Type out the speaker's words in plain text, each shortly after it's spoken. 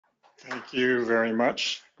Thank you very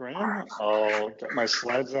much, Graham. I'll get my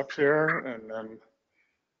slides up here and then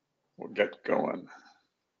we'll get going.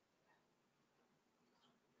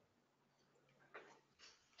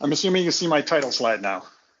 I'm assuming you see my title slide now.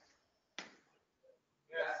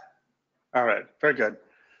 All right, very good.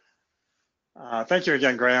 Thank you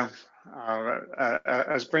again, Graham.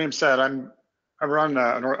 As Graham said, I run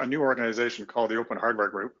a new organization called the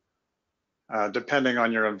OpenHW Group. Depending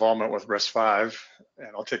on your involvement with RISC-V, and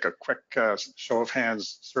I'll take a quick show of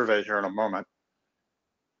hands survey here in a moment.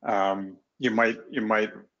 You might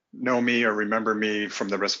know me or remember me from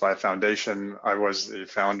the RISC-V Foundation. I was the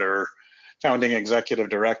founding executive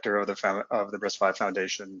director of the RISC-V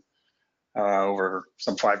Foundation over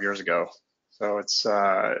some 5 years ago. So it's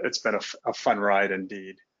been a fun ride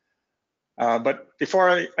indeed. But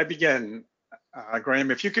before I begin,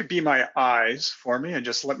 Graham, if you could be my eyes for me and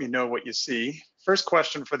just let me know what you see. First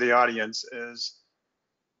question for the audience is,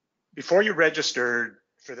 before you registered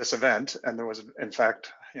for this event, and there was in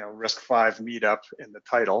fact, RISC-V meetup in the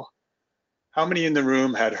title, how many in the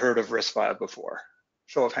room had heard of RISC-V before?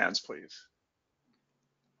 Show of hands, please.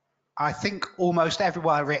 I think almost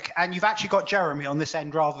everyone, Rick, and you've actually got Jeremy on this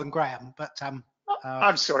end rather than Graham, but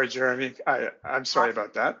I'm sorry, Jeremy. I'm sorry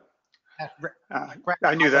about that.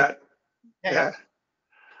 I knew okay. that. Yeah.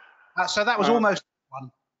 So that was almost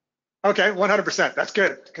one. Okay, 100%. That's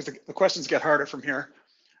good because the questions get harder from here.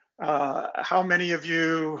 How many of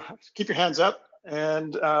you, keep your hands up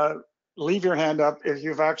and leave your hand up if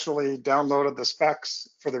you've actually downloaded the specs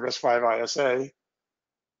for the RISC-V ISA?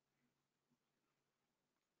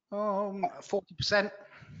 40%.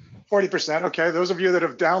 40%, okay. Those of you that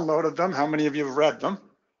have downloaded them, how many of you have read them?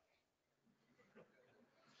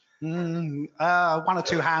 1 or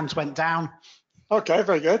 2 hands went down. Okay,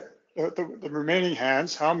 very good. The remaining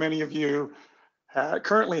hands, how many of you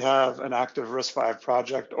currently have an active RISC-V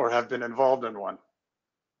project or have been involved in one?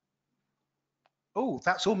 Oh,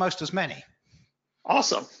 that's almost as many.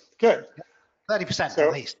 Awesome, good. 30%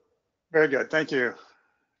 at least. Very good, thank you.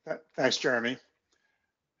 Thanks, Jeremy.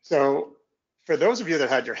 So for those of you that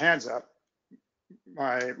had your hands up,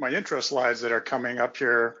 my intro slides that are coming up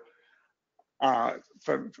here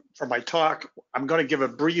for my talk, I'm going to give a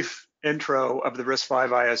brief intro of the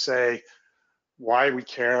RISC-V ISA, why we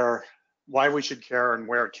care, why we should care, and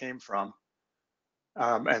where it came from.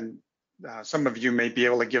 Some of you may be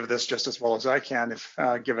able to give this just as well as I can, if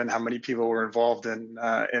given how many people were involved in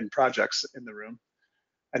projects in the room.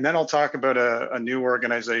 And then I'll talk about a new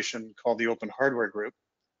organization called the OpenHW Group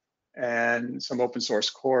and some open source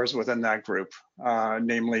cores within that group,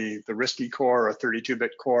 namely the RISC-V core, a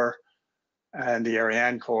 32-bit core, and the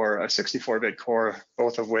Ariane core, a 64-bit core,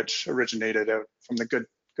 both of which originated from the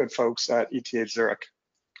good folks at ETH Zurich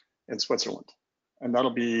in Switzerland. And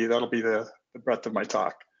that'll be the breadth of my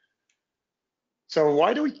talk. So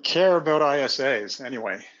why do we care about ISAs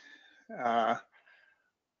anyway? Well,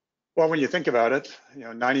 when you think about it,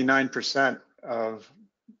 99% of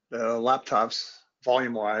the laptops,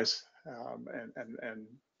 volume-wise, and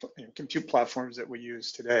compute platforms that we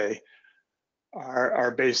use today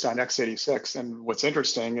are based on x86. And what's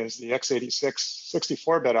interesting is the x86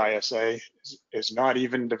 64-bit ISA is not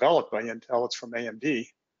even developed by Intel, it's from AMD.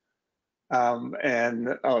 And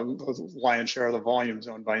the lion's share of the volume is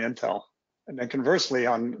owned by Intel. And then conversely,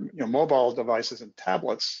 on mobile devices and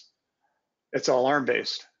tablets, it's all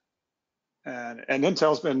ARM-based. And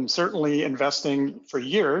Intel's been certainly investing for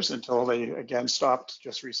years until they again stopped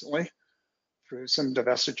just recently through some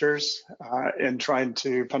divestitures in trying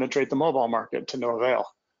to penetrate the mobile market to no avail.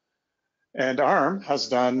 And ARM has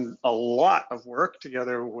done a lot of work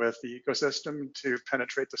together with the ecosystem to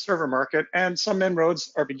penetrate the server market, and some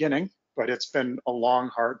inroads are beginning, but it's been a long,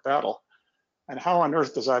 hard battle. And how on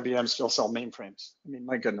earth does IBM still sell mainframes? I mean,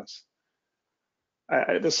 my goodness.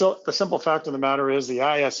 The simple fact of the matter is the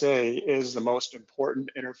ISA is the most important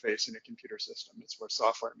interface in a computer system. It's where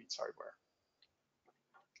software meets hardware.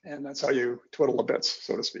 And that's how you twiddle the bits,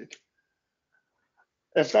 so to speak.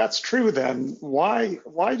 If that's true, then why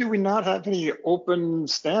do we not have any open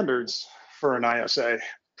standards for an ISA?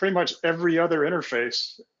 Pretty much every other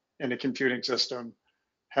interface in a computing system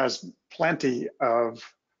has plenty of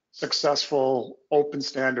successful open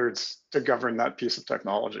standards to govern that piece of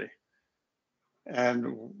technology.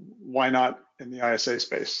 And why not in the ISA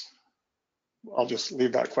space? I'll just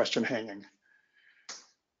leave that question hanging.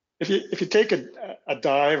 If you take a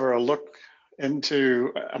dive or a look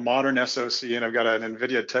into a modern SoC, and I've got an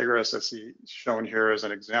NVIDIA Tegra SoC shown here as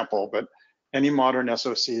an example, but any modern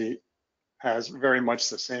SoC has very much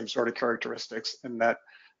the same sort of characteristics in that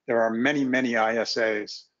there are many, many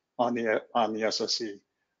ISAs on the SoC.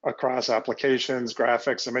 across applications,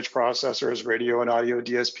 graphics, image processors, radio and audio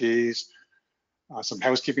DSPs, some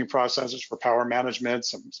housekeeping processors for power management,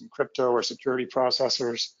 some crypto or security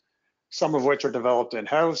processors, some of which are developed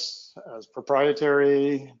in-house as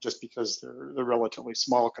proprietary, just because they're relatively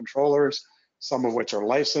small controllers, some of which are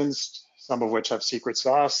licensed, some of which have secret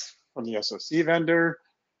sauce from the SoC vendor.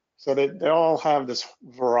 So they all have this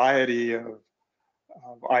variety of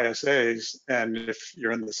ISAs. And if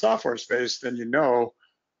you're in the software space, then you know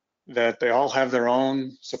that they all have their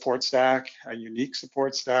own support stack, a unique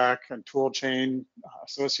support stack and tool chain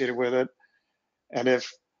associated with it. And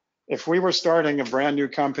if we were starting a brand new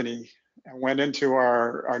company and went into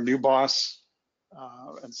our new boss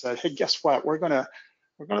and said, hey, guess what? We're gonna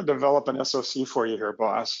develop an SoC for you here,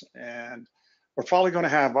 boss. And we're probably gonna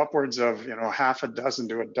have upwards of half a dozen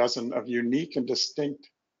to a dozen of unique and distinct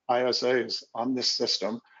ISAs on this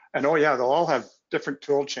system. And oh yeah, they'll all have different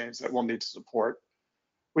tool chains that we'll need to support.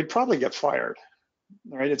 We'd probably get fired,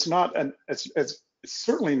 right? It's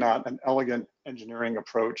certainly not an elegant engineering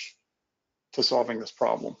approach to solving this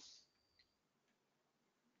problem.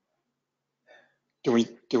 Do we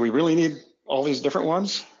really need all these different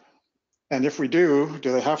ones? And if we do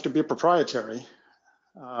they have to be proprietary?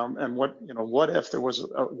 And what if there was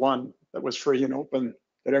one that was free and open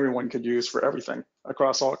that everyone could use for everything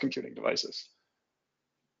across all computing devices?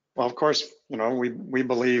 Well, of course, we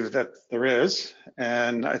believe that there is,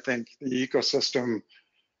 and I think the ecosystem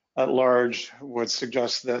at large would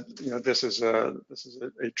suggest that this is a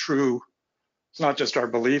true. It's not just our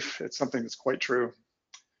belief; it's something that's quite true.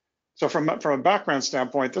 So from a background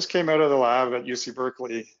standpoint, this came out of the lab at UC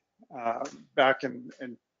Berkeley back in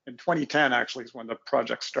 2010. Actually, is when the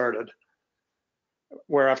project started.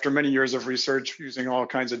 Where after many years of research using all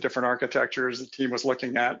kinds of different architectures, the team was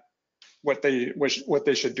looking at what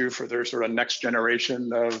they should do for their sort of next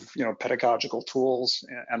generation of pedagogical tools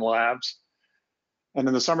and labs. And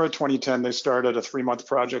in the summer of 2010, they started a 3-month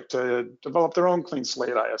project to develop their own clean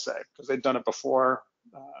slate ISA, because they'd done it before,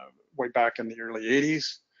 way back in the early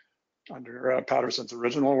 80s under Patterson's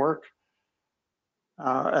original work.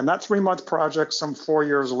 And that 3-month project, some 4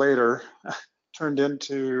 years later, turned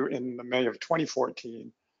into, in the May of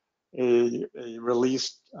 2014, a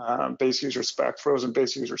released base user spec, frozen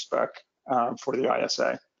base user spec for the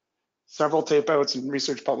ISA. Several tape outs and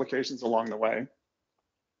research publications along the way.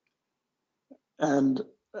 And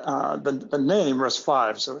the name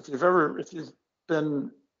RISC-V, so if you've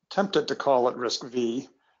been tempted to call it RISC-V,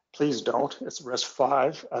 please don't. It's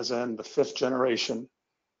RISC-V, as in the 5th generation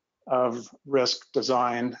of RISC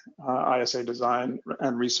design, ISA design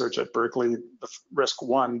and research at Berkeley, the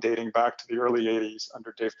RISC-1 dating back to the early 80s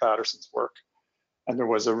under Dave Patterson's work. And there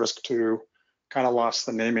was a RISC-2, kind of lost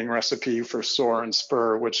the naming recipe for SOAR and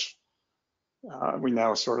SPUR, which we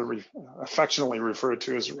now sort of affectionately refer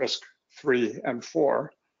to as RISC-3 and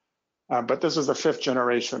 4. But this is the 5th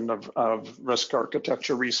generation of RISC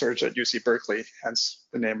architecture research at UC Berkeley, hence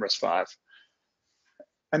the name RISC-V.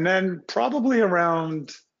 And then probably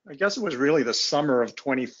around, I guess it was really the summer of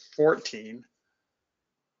 2014,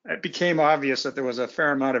 it became obvious that there was a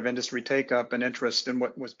fair amount of industry take-up and interest in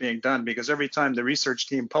what was being done, because every time the research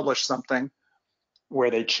team published something where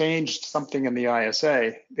they changed something in the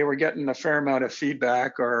ISA, they were getting a fair amount of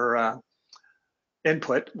feedback or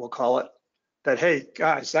input, we'll call it, that, hey,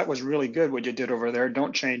 guys, that was really good what you did over there.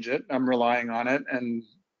 Don't change it. I'm relying on it. And,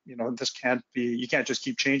 this can't be, you can't just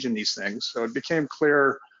keep changing these things. So it became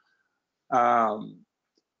clear,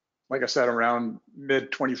 like I said, around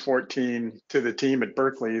mid-2014 to the team at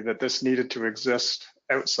Berkeley that this needed to exist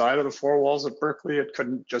outside of the 4 walls of Berkeley. It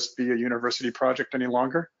couldn't just be a university project any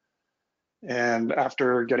longer. And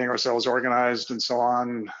after getting ourselves organized and so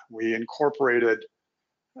on, we incorporated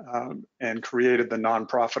and created the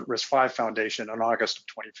nonprofit RISC-V Foundation in August of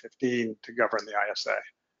 2015 to govern the ISA.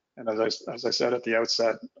 And as I said at the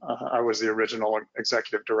outset, I was the original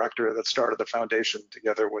executive director that started the foundation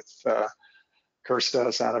together with Kirsta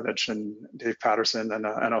Sanovich and Dave Patterson and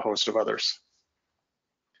a host of others.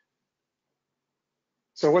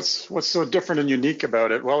 So what's so different and unique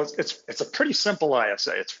about it? Well, it's a pretty simple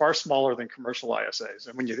ISA. It's far smaller than commercial ISAs.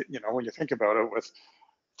 And when you think about it, with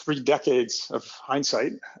 3 decades of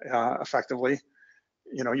hindsight, effectively,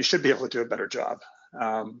 you should be able to do a better job.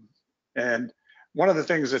 And one of the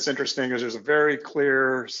things that's interesting is there's a very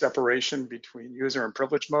clear separation between user and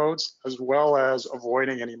privilege modes, as well as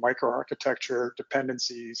avoiding any microarchitecture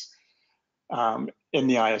dependencies in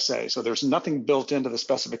the ISA. So there's nothing built into the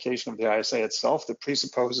specification of the ISA itself that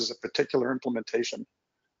presupposes a particular implementation,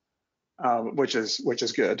 which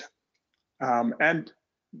is good. And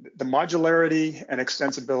the modularity and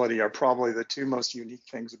extensibility are probably the 2 most unique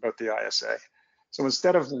things about the ISA. So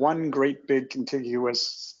instead of one great big contiguous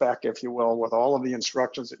spec, if you will, with all of the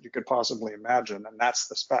instructions that you could possibly imagine, and that's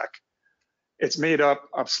the spec, it's made up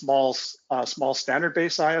of small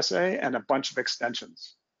standard-based ISA and a bunch of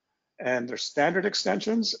extensions. And there's standard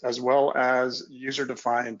extensions as well as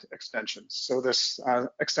user-defined extensions. So this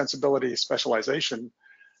extensibility specialization,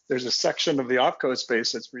 there's a section of the opcode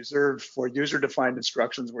space that's reserved for user-defined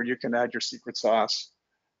instructions where you can add your secret sauce.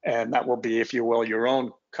 And that will be, if you will, your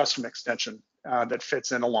own custom extension that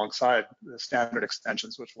fits in alongside the standard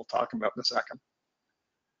extensions, which we'll talk about in a second.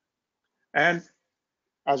 And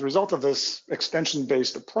as a result of this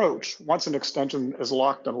extension-based approach, once an extension is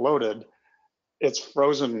locked and loaded, it's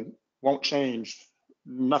frozen, won't change,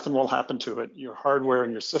 nothing will happen to it. Your hardware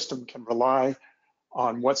and your system can rely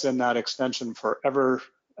on what's in that extension forever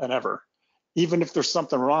and ever, even if there's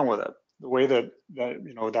something wrong with it. The way that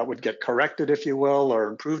that would get corrected, if you will, or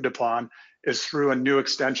improved upon is through a new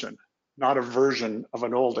extension, not a version of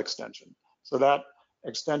an old extension. So that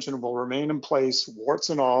extension will remain in place,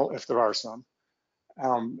 warts and all, if there are some.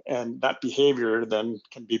 And that behavior then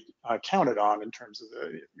can be counted on in terms of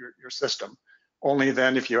your system. Only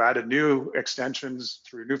then, if you added new extensions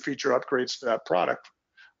through new feature upgrades to that product,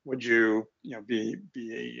 would you, be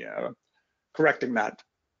correcting that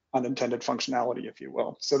unintended functionality, if you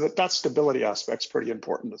will. So that stability aspect's pretty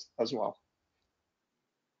important as well.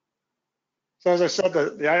 So as I said,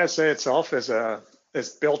 the ISA itself is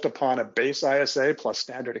built upon a base ISA plus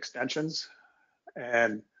standard extensions,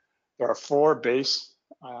 and there are 4 base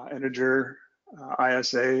integer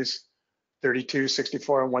ISAs, 32,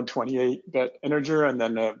 64, and 128-bit integer, and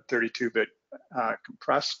then a 32-bit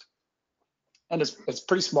compressed. And it's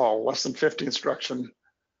pretty small, less than 50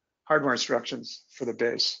 hardware instructions for the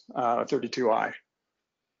base 32i.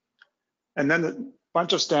 And then a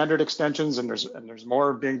bunch of standard extensions, and there's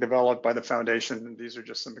more being developed by the foundation. And these are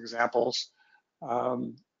just some examples.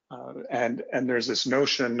 And there's this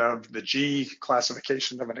notion of the G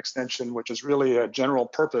classification of an extension, which is really a general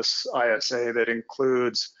purpose ISA that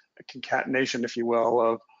includes a concatenation, if you will,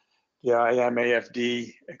 of the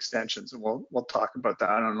IMAFD extensions. And we'll talk about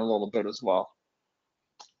that in a little bit as well.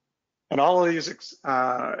 And all of these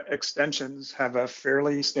extensions have a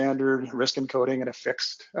fairly standard RISC encoding and a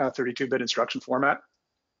fixed 32-bit instruction format.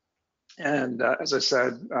 And as I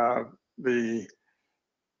said, the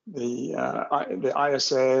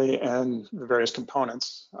ISA and the various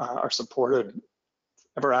components are supported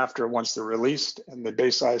ever after once they're released. And the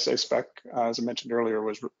base ISA spec, as I mentioned earlier,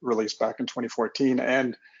 was released back in 2014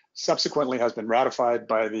 and subsequently has been ratified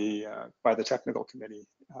by the technical committee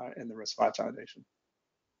in the RISC-V Foundation.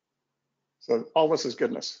 So all this is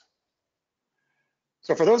goodness.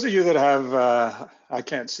 So for those of you that have, I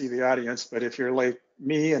can't see the audience, but if you're like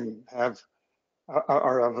me and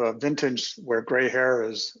are of a vintage where gray hair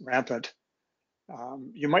is rampant,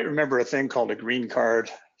 you might remember a thing called a green card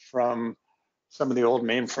from some of the old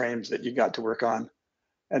mainframes that you got to work on.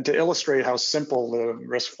 And to illustrate how simple the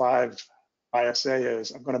RISC-V ISA is,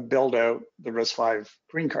 I'm going to build out the RISC-V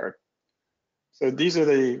green card. So these are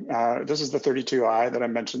this is the 32i that I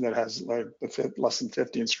mentioned that has like less than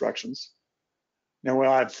 50 instructions. Then we'll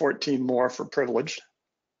add 14 more for privileged.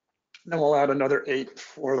 Then we'll add another 8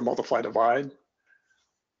 for the multiply divide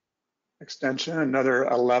extension, another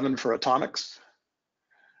 11 for atomics,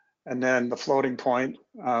 and then the floating point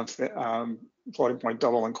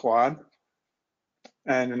double and quad,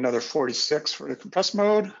 and another 46 for the compressed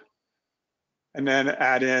mode, and then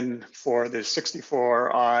add in for the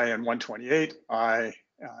 64i and 128i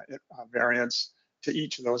variants to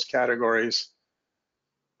each of those categories,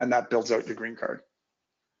 and that builds out your green card,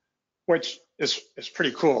 which is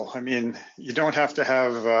pretty cool. I mean, you don't have to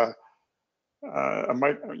have a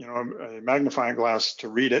magnifying glass to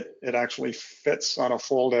read it. It actually fits on a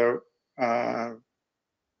fold-out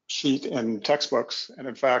sheet in textbooks, and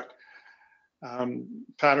in fact,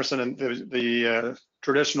 Patterson and the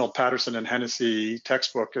traditional Patterson and Hennessy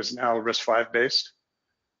textbook is now RISC-V based,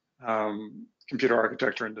 computer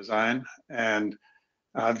architecture and design, and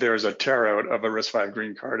there's a tear out of a RISC-V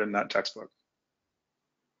green card in that textbook.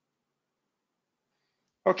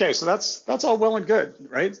 Okay, so that's all well and good,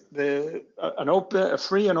 right? A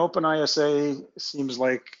free and open ISA seems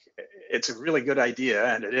like it's a really good idea,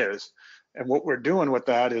 and it is. And what we're doing with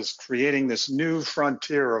that is creating this new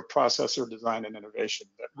frontier of processor design and innovation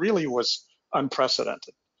that really was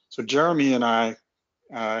unprecedented. So Jeremy and I,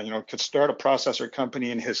 could start a processor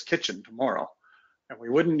company in his kitchen tomorrow, and we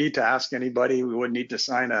wouldn't need to ask anybody. We wouldn't need to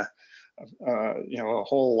sign a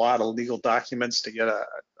whole lot of legal documents to get a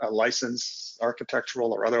license,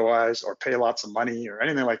 architectural or otherwise, or pay lots of money or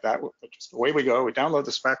anything like that. But just away we go. We download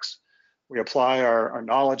the specs. We apply our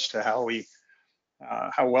knowledge to how we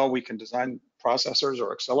how well we can design processors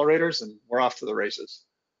or accelerators, and we're off to the races.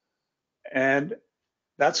 And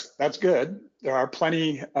that's good. There are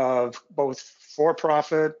plenty of both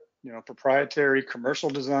for-profit, proprietary commercial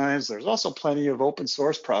designs. There's also plenty of open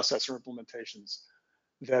source processor implementations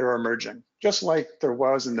that are emerging, just like there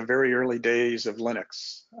was in the very early days of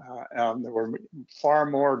Linux. There were far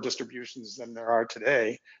more distributions than there are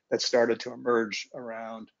today that started to emerge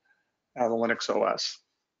around the Linux OS.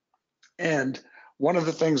 And one of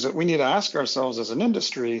the things that we need to ask ourselves as an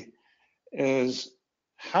industry is,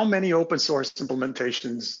 how many open source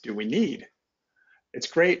implementations do we need? It's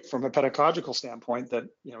great from a pedagogical standpoint that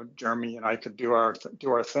Jeremy and I could do our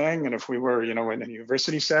thing, and if we were in a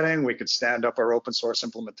university setting, we could stand up our open source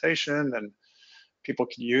implementation and people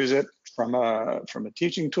can use it from a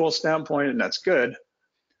teaching tool standpoint, and that's good.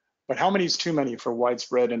 But how many is too many for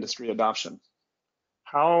widespread industry adoption?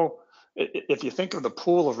 If you think of the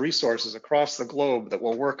pool of resources across the globe that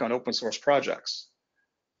will work on open source projects,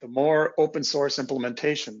 the more open source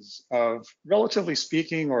implementations of, relatively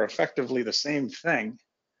speaking or effectively the same thing,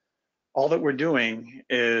 all that we're doing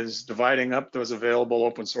is dividing up those available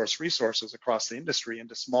open source resources across the industry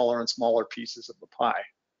into smaller and smaller pieces of the pie.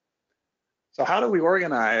 So how do we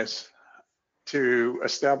organize to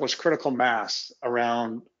establish critical mass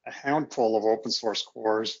around a handful of open source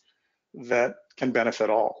cores that can benefit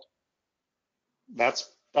all? That's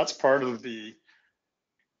part of the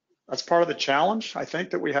challenge, I think,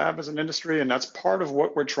 that we have as an industry, and that's part of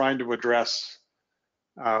what we're trying to address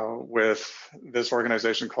with this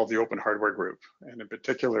organization called the OpenHW Group, and in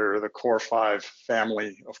particular, the Core 5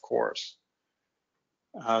 family of cores.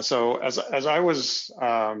 So as I was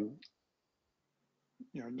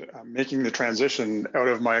making the transition out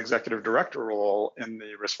of my executive director role in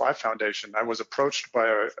the RISC-V Foundation, I was approached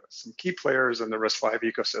by some key players in the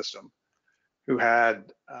RISC-V ecosystem who had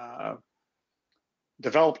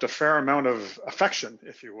developed a fair amount of affection,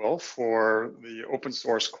 if you will, for the open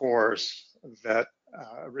source cores that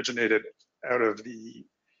originated out of the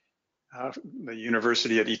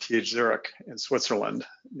university at ETH Zurich in Switzerland,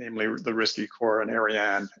 namely the RISC-V core and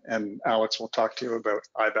Ariane. And Alex will talk to you about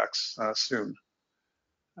IBEX soon.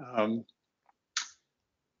 I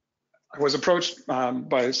was approached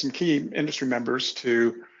by some key industry members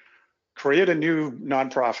to create a new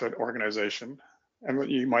nonprofit organization.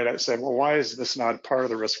 And you might say, well, why is this not part of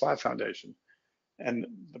the RISC-V Foundation? And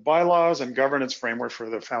the bylaws and governance framework for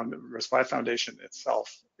the RISC-V Foundation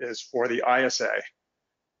itself is for the ISA,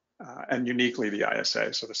 and uniquely the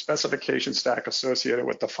ISA. So the specification stack associated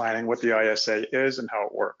with defining what the ISA is and how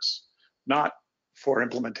it works, not for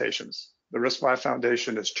implementations. The RISC-V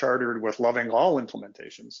Foundation is chartered with loving all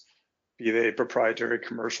implementations, be they proprietary,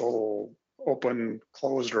 commercial, open,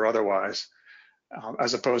 closed, or otherwise,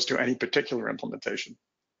 as opposed to any particular implementation.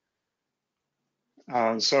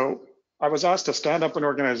 So I was asked to stand up an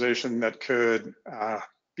organization that could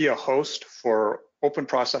be a host for open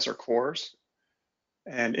processor cores,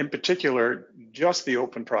 and in particular, just the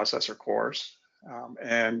open processor cores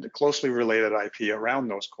and closely related IP around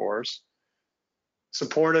those cores,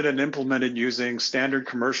 supported and implemented using standard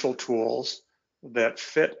commercial tools that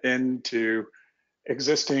fit into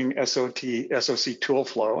existing SoC tool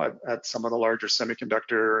flow at some of the larger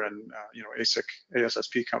semiconductor and ASIC,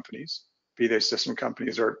 ASSP companies, be they system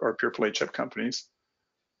companies or pure play chip companies,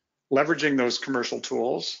 leveraging those commercial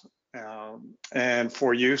tools and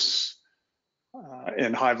for use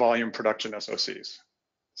in high volume production SoCs.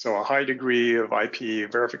 So a high degree of IP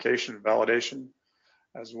verification and validation,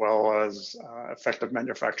 as well as effective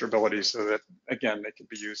manufacturability, so that, again, they can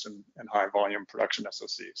be used in high volume production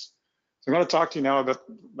SoCs. So I'm going to talk to you now about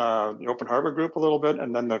the OpenHW Group a little bit,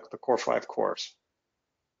 and then the Core 5 cores.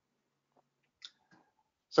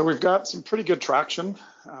 So we've got some pretty good traction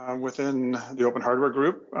within the OpenHW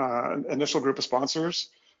Group, initial group of sponsors.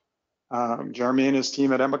 Jeremy and his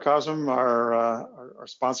team at Embacosm are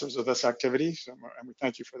sponsors of this activity, so, and we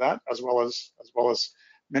thank you for that, as well as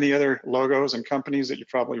many other logos and companies that you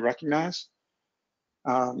probably recognize.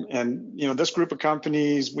 And this group of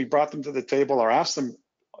companies, we brought them to the table or asked them,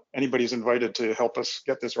 anybody's invited to help us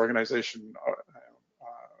get this organization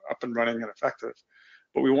up and running and effective.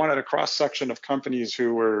 But we wanted a cross section of companies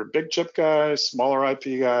who were big chip guys, smaller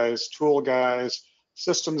IP guys, tool guys,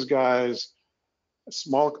 systems guys,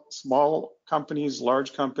 small companies,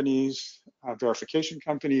 large companies, verification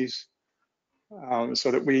companies,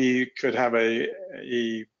 so that we could have a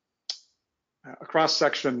cross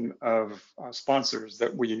section of sponsors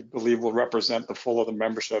that we believe will represent the full of the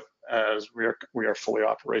membership as we are fully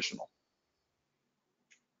operational.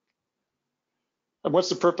 And what's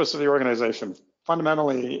the purpose of the organization?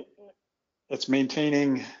 Fundamentally, it's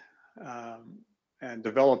maintaining and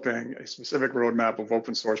developing a specific roadmap of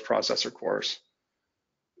open source processor cores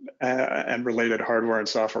and related hardware and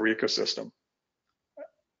software ecosystem.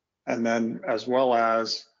 And then as well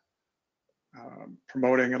as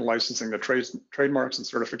promoting and licensing the trademarks and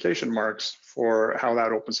certification marks for how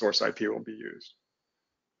that open source IP will be used.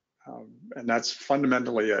 And that's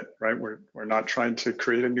fundamentally it, right? We're not trying to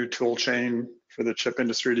create a new tool chain for the chip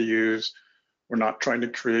industry to use. We're not trying to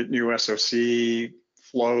create new SoC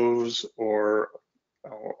flows or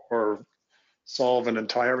solve an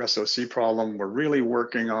entire SoC problem. We're really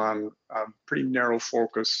working on a pretty narrow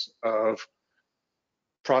focus of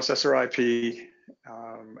processor IP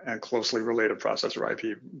and closely related processor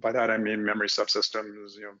IP. By that I mean memory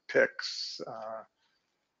subsystems, PICs,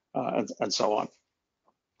 and so on.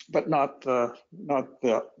 But not the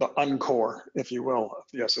uncore, if you will, of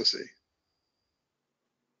the SoC.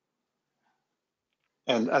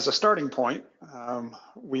 And as a starting point,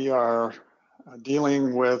 we are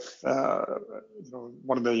dealing with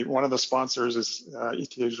one of the sponsors is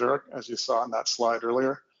ETH Zurich, as you saw on that slide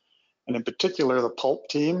earlier, and in particular the PULP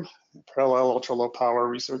team, Parallel Ultra Low Power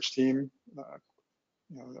Research Team,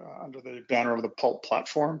 under the banner of the PULP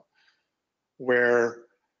platform, where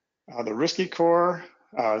the RISC-V core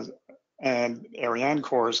and Ariane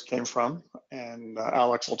cores came from, and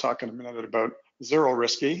Alex will talk in a minute about zero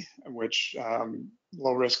RISC-V, which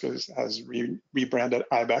low risk has rebranded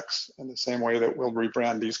IBEX in the same way that we'll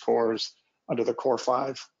rebrand these cores under the Core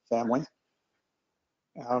 5 family.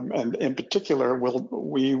 And in particular,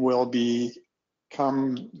 we will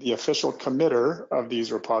become the official committer of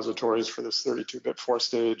these repositories for this 32-bit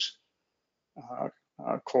 4-stage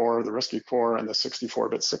core, the RISC-V core, and the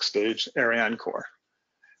 64-bit 6-stage Ariane core.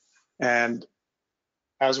 And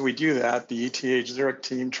as we do that, the ETH Zurich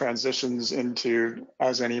team transitions into,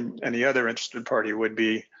 as any other interested party would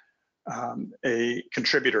be, a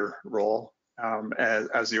contributor role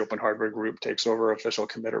as the OpenHW Group takes over official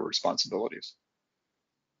committer responsibilities.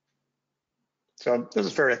 So this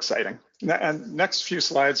is very exciting. And next few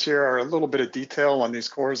slides here are a little bit of detail on these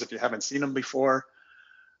cores if you haven't seen them before.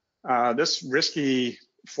 This RISC-V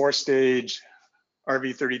 4-stage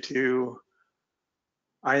RV32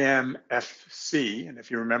 IMFC, and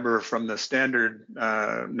if you remember from the standard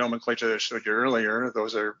nomenclature that I showed you earlier,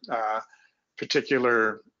 those are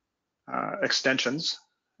particular extensions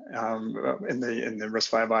in the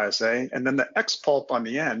RISC-V ISA, and then the XPulp on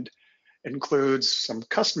the end includes some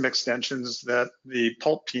custom extensions that the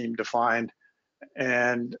PULP team defined,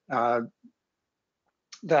 and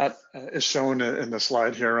that is shown in the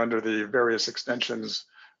slide here under the various extensions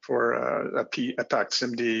for a PAC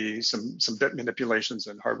SIMD, some bit manipulations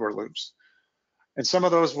and hardware loops. And some of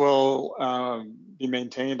those will be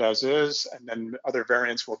maintained as is, and then other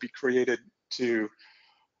variants will be created to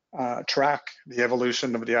track the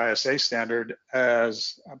evolution of the ISA standard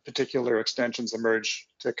as particular extensions emerge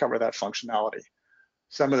to cover that functionality.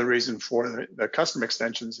 Some of the reason for the custom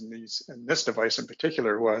extensions in this device in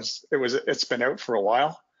particular was it's been out for a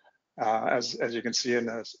while. As you can see in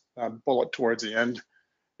the bullet towards the end,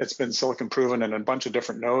 it's been silicon proven in a bunch of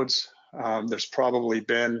different nodes. There's probably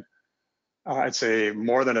been, I'd say,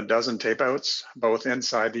 more than a dozen tape outs, both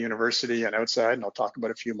inside the university and outside, and I'll talk about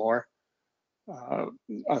a few more.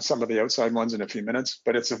 Some of the outside ones in a few minutes,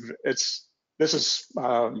 but this is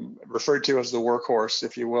referred to as the workhorse,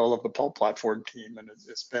 if you will, of the PULP platform team, and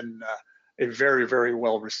it's been a very, very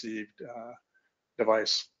well received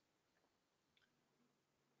device.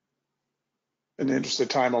 In the interest of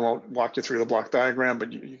time, I won't walk you through the block diagram,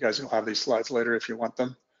 but you guys will have these slides later if you want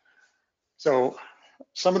them. So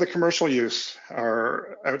some of the commercial use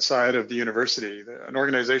are outside of the university. An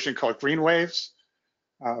organization called Green Waves,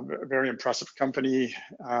 a very impressive company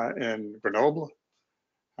in Grenoble,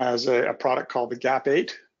 has a product called the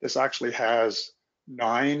GAP8. This actually has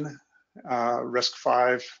 9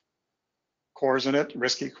 RISC-V cores in it,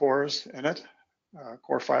 RISC-V cores in it,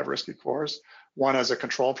 Core 5 RISC-V cores. One as a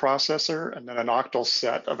control processor, and then an octal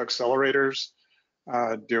set of accelerators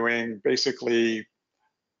doing basically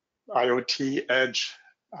IoT edge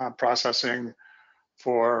processing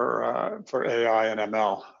for AI and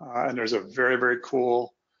ML. And there's a very, very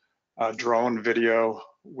cool drone video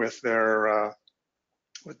with their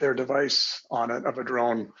device on it of a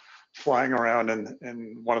drone flying around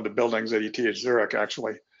in one of the buildings at ETH Zurich,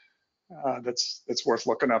 actually. That's worth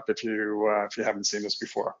looking up if you haven't seen this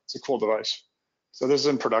before. It's a cool device. So this is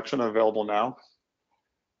in production, available now.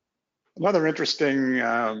 Another interesting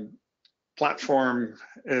platform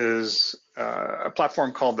is a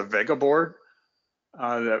platform called the Vega board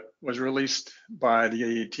that was released by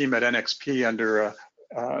the team at NXP under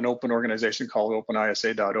an open organization called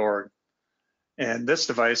openisa.org. And this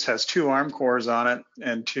device has 2 ARM cores on it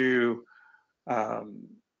and 2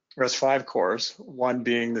 RISC-V cores, one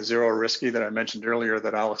being the zero RISC-V that I mentioned earlier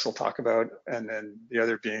that Alex will talk about, and then the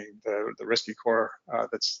other being the RISC-V core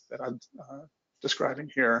that I'm describing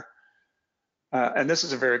here. And this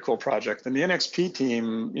is a very cool project. And the NXP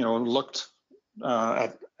team, looked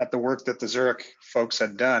at the work that the Zurich folks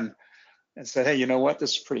had done and said, hey, you know what,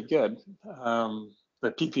 this is pretty good. The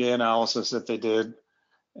PPA analysis that they did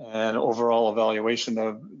and overall evaluation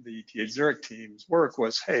of the ETH Zurich team's work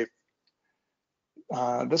was, hey,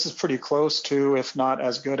 this is pretty close to, if not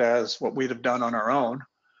as good as what we'd have done on our own.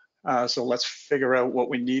 So let's figure out what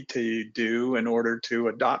we need to do in order to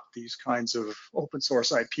adopt these kinds of open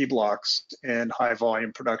source IP blocks and high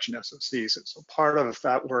volume production SoCs. And so part of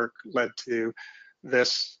that work led to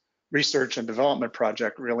this research and development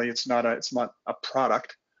project. Really, it's not a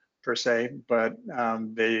product per se, but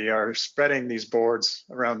they are spreading these boards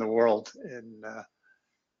around the world in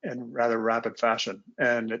rather rapid fashion,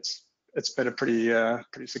 and it's been a pretty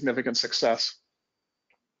significant success.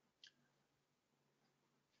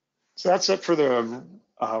 So that's it for the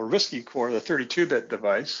RISC-V core, the 32-bit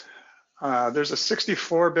device. There's a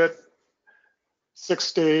 64-bit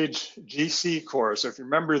 6-stage GC core. So if you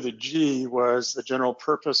remember, the G was the general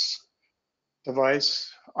purpose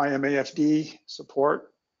device, IMAFD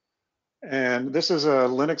support. And this is a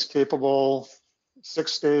Linux capable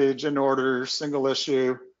 6-stage in order single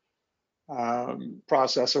issue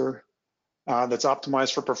processor that's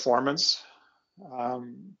optimized for performance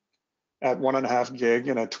at 1.5 gig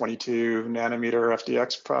in a 22 nanometer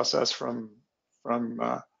FDX process from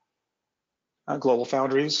Global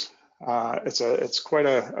Foundries. It's quite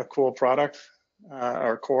a cool product,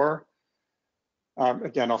 our core.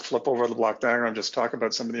 Again, I'll flip over the block diagram, just talk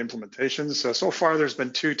about some of the implementations. So far there's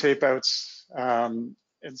been 2 tape outs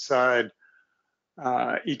inside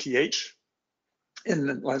ETH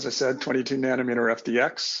in, as I said, 22 nanometer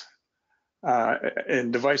FDX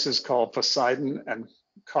in devices called Poseidon and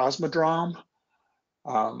Cosmodrome.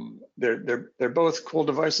 They're both cool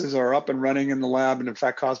devices, are up and running in the lab, and in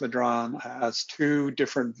fact Cosmodrome has 2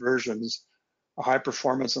 different versions, a high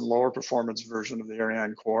performance and lower performance version of the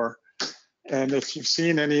Ariane core. And if you've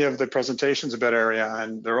seen any of the presentations about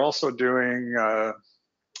Ariane, they're also doing,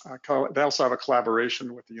 they also have a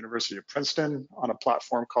collaboration with the University of Princeton on a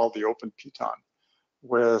platform called the Open Piton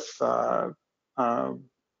with a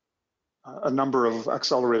number of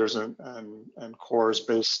accelerators and cores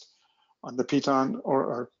based on the Piton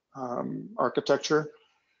or architecture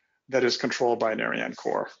that is controlled by an Ariane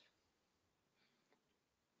core.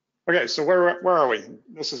 Okay, so where are we?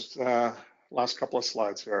 This is last couple of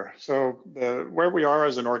slides here. So where we are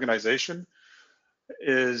as an organization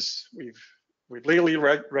is we've legally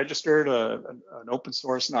registered an open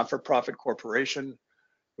source not-for-profit corporation.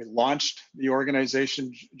 We launched the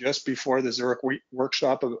organization just before the Zurich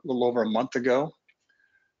workshop a little over a month ago,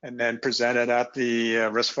 and then presented at the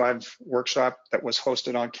RISC-V workshop that was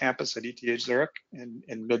hosted on campus at ETH Zurich in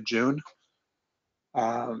mid-June.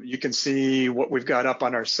 You can see what we've got up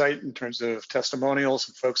on our site in terms of testimonials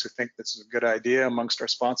and folks who think this is a good idea amongst our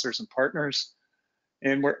sponsors and partners.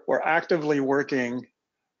 And we're actively working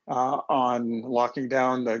on locking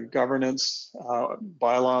down the governance,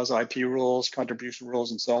 bylaws, IP rules, contribution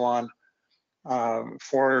rules, and so on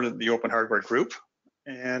for the OpenHW Group.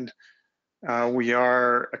 And we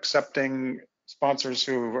are accepting sponsors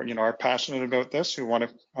who are passionate about this, who want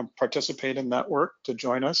to participate in that work, to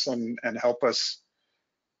join us and help us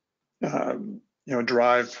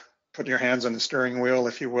drive, put your hands on the steering wheel,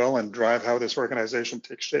 if you will, and drive how this organization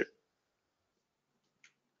takes shape.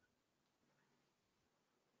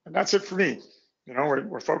 And that's it for me.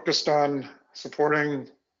 We're focused on supporting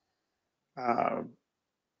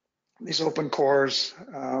these open cores,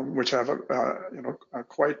 which have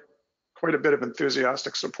quite a bit of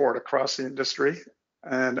enthusiastic support across the industry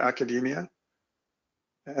and academia.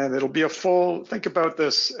 And it'll be think about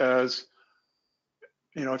this as,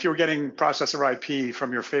 if you were getting processor IP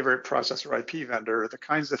from your favorite processor IP vendor, the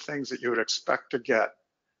kinds of things that you would expect to get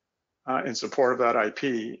in support of that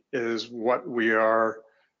IP is what we are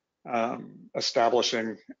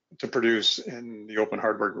establishing to produce in the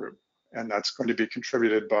OpenHW Group. And that's going to be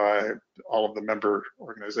contributed by all of the member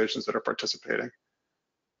organizations that are participating.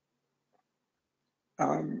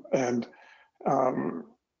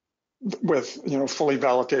 With fully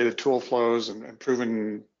validated tool flows and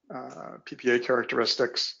proven PPA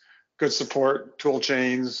characteristics, good support tool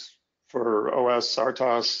chains for OS,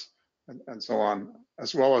 RTOS, and so on,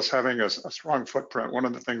 as well as having a strong footprint. One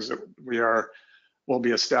of the things that will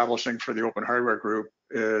be establishing for the OpenHW Group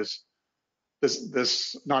is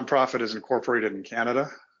this nonprofit is incorporated in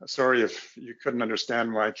Canada, Sorry if you couldn't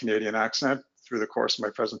understand my Canadian accent through the course of my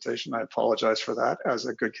presentation. I apologize for that, as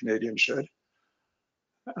a good Canadian should.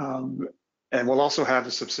 And we'll also have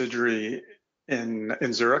a subsidiary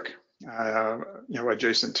in Zurich,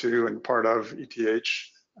 adjacent to and part of ETH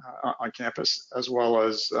on campus, as well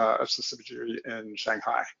as a subsidiary in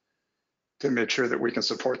Shanghai to make sure that we can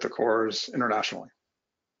support the cores internationally.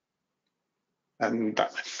 And I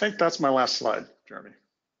think that's my last slide, Jeremy.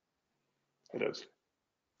 It is.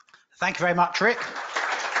 Thank you very much, Rick.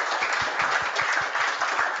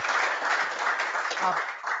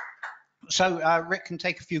 So Rick can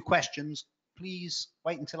take a few questions. Please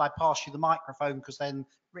wait until I pass you the microphone, because then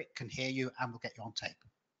Rick can hear you and we'll get you on tape.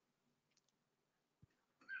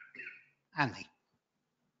 Andy,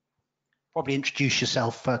 probably introduce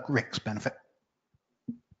yourself for Rick's benefit.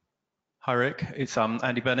 Hi Rick, it's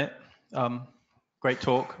Andy Bennett. Great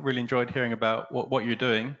talk, really enjoyed hearing about what you're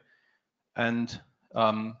doing. And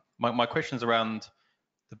my question's around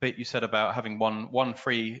the bit you said about having one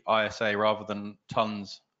free ISA rather than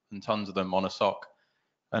tons and tons of them on a SoC.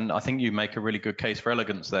 And I think you make a really good case for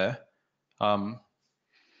elegance there.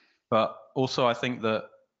 But also I think that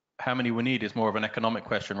how many we need is more of an economic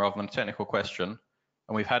question rather than a technical question.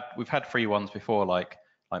 And we've had free ones before, like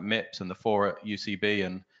MIPS and the 4 at UCB,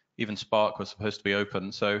 and even Spark was supposed to be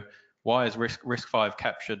open. So why has RISC-V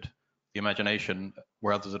captured the imagination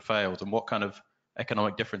where others had failed? And what kind of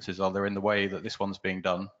economic differences are there in the way that this one's being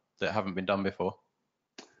done that haven't been done before?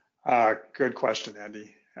 Good question,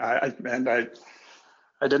 Andy. I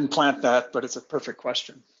didn't plant that, but it's a perfect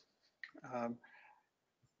question.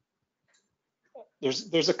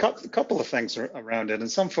 There's a couple of things around it,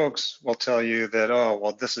 and some folks will tell you that, oh,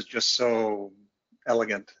 well, this is just so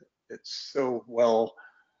elegant. It's so well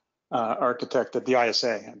architected. The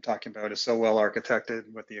ISA I'm talking about is so well architected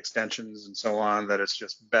with the extensions and so on that it's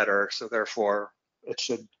just better. So therefore, it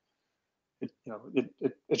should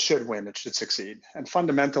win. It should succeed. And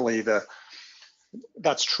fundamentally,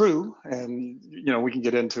 that's true. And we can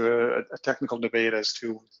get into a technical debate as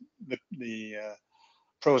to the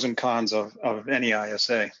pros and cons of any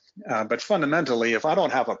ISA. But fundamentally, if I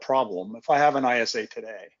don't have a problem, if I have an ISA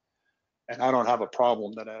today, and I don't have a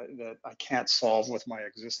problem that I can't solve with my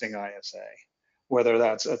existing ISA, whether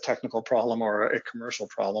that's a technical problem or a commercial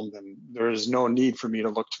problem, then there is no need for me to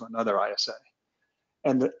look to another ISA.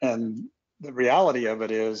 And the reality of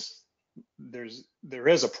it is there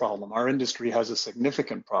is a problem. Our industry has a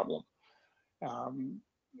significant problem. I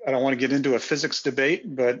don't want to get into a physics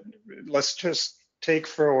debate, but let's just take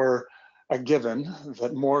for a given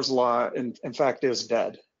that Moore's law in fact is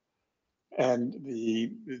dead. And the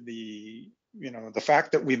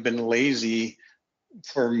fact that we've been lazy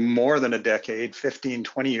for more than a decade, 15,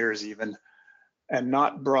 20 years even, and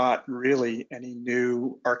not brought really any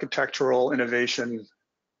new architectural innovation,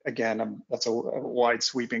 again, that's a wide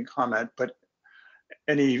sweeping comment, but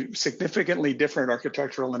any significantly different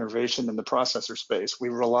architectural innovation in the processor space. We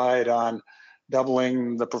relied on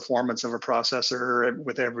doubling the performance of a processor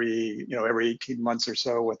with every 18 months or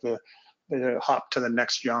so with the hop to the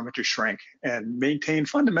next geometry shrink, and maintain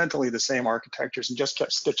fundamentally the same architectures and just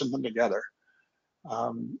kept stitching them together.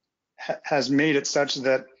 Has made it such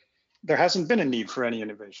that there hasn't been a need for any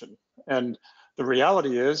innovation. And the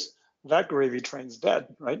reality is that gravy train's dead,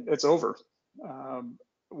 right? It's over.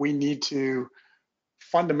 We need to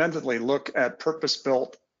fundamentally look at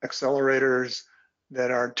purpose-built accelerators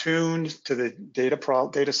that are tuned to the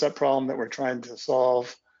data set problem that we're trying to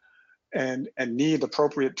solve, and need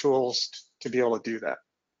appropriate tools to be able to do that.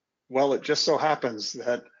 Well, it just so happens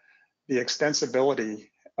that the extensibility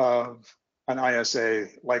of an ISA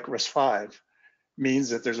like RISC-V means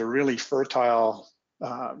that there's a really fertile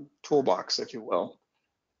toolbox, if you will,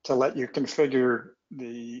 to let you configure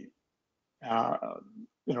the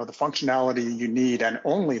functionality you need, and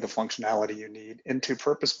only the functionality you need, into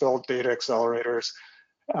purpose-built data accelerators,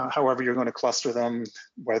 however you're going to cluster them,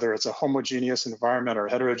 whether it's a homogeneous environment or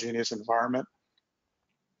a heterogeneous environment,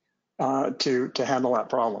 to handle that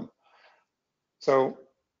problem. So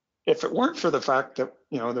if it weren't for the fact that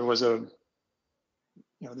there was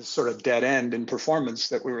this sort of dead end in performance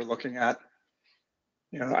that we were looking at,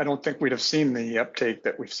 I don't think we'd have seen the uptake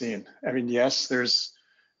that we've seen. I mean, yes, there's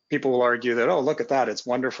people will argue that, oh, look at that, it's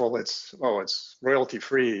wonderful, it's royalty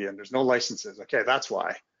free and there's no licenses. Okay, that's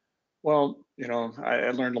why. Well, I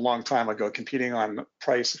learned a long time ago, competing on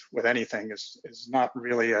price with anything is not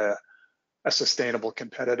really a sustainable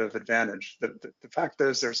competitive advantage. The fact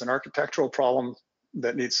is there's an architectural problem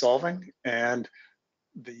that needs solving, and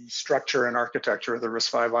the structure and architecture of the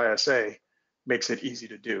RISC-V ISA makes it easy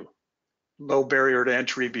to do. Low barrier to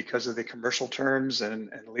entry because of the commercial terms and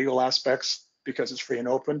legal aspects. because it's free and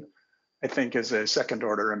open, I think is a second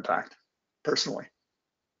order impact, personally.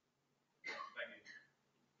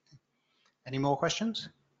 Any more questions?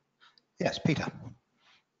 Yes, Peter.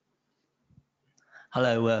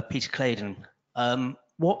 Hello, Peter Claydon.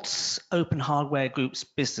 What's OpenHW Group's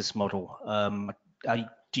business model?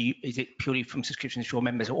 Is it purely from subscriptions to your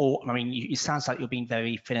members, or I mean, it sounds like you're being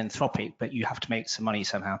very philanthropic, but you have to make some money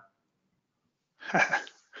somehow.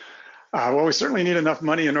 Well, we certainly need enough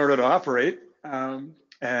money in order to operate, and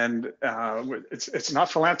it's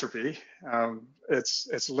not philanthropy.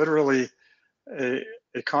 It's literally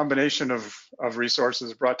a combination of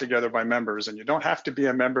resources brought together by members, and you don't have to be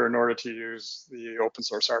a member in order to use the open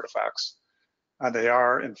source artifacts. They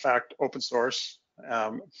are, in fact, open source,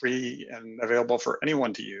 free and available for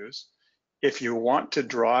anyone to use. If you want to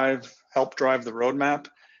help drive the roadmap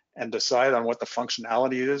and decide on what the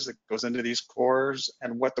functionality is that goes into these cores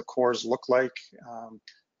and what the cores look like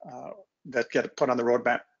that get put on the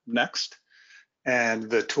roadmap next, and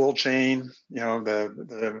the tool chain,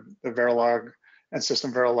 the Verilog and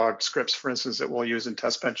system Verilog scripts, for instance, that we'll use in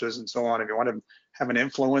test benches and so on. If you want to have an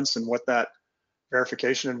influence in what that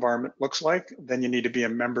verification environment looks like, then you need to be a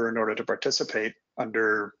member in order to participate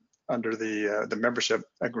under the membership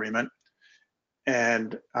agreement.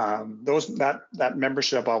 And that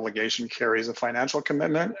membership obligation carries a financial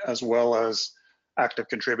commitment as well as active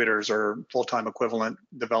contributors or full-time equivalent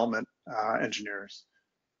development engineers.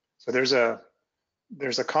 So there's a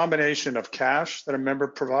combination of cash that a member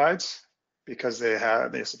provides because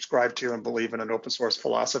they subscribe to and believe in an open source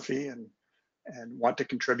philosophy and want to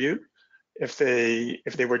contribute. If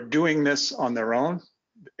they were doing this on their own,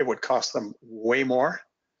 it would cost them way more.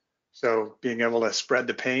 So being able to spread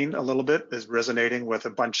the pain a little bit is resonating with a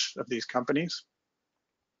bunch of these companies.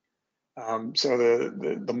 So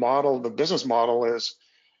the business model is,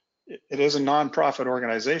 it is a nonprofit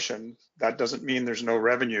organization. That doesn't mean there's no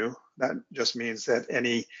revenue. That just means that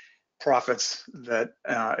any profits that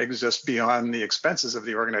exist beyond the expenses of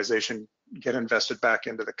the organization get invested back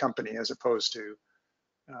into the company as opposed to,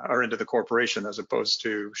 or into the corporation as opposed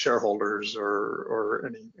to shareholders or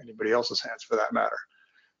anybody else's hands for that matter.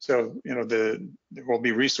 So, there will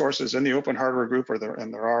be resources in the OpenHW Group,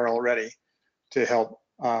 and there are already, to help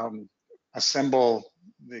assemble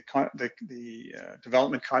the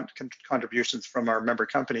development contributions from our member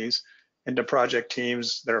companies into project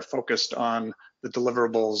teams that are focused on the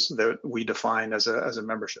deliverables that we define as a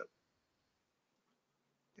membership.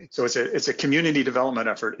 So it's a community development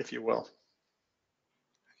effort, if you will.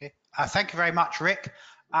 Okay, thank you very much, Rick.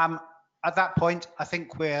 At that point, I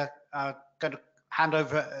think we're going to hand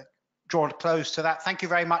over, draw a close to that. Thank you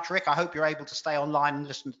very much, Rick. I hope you're able to stay online and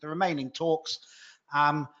listen to the remaining talks.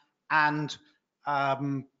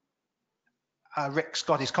 Rick's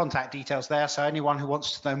got his contact details there, so anyone who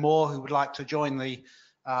wants to know more, who would like to join the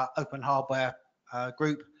OpenHW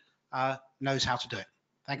Group, knows how to do it.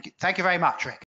 Thank you very much, Rick.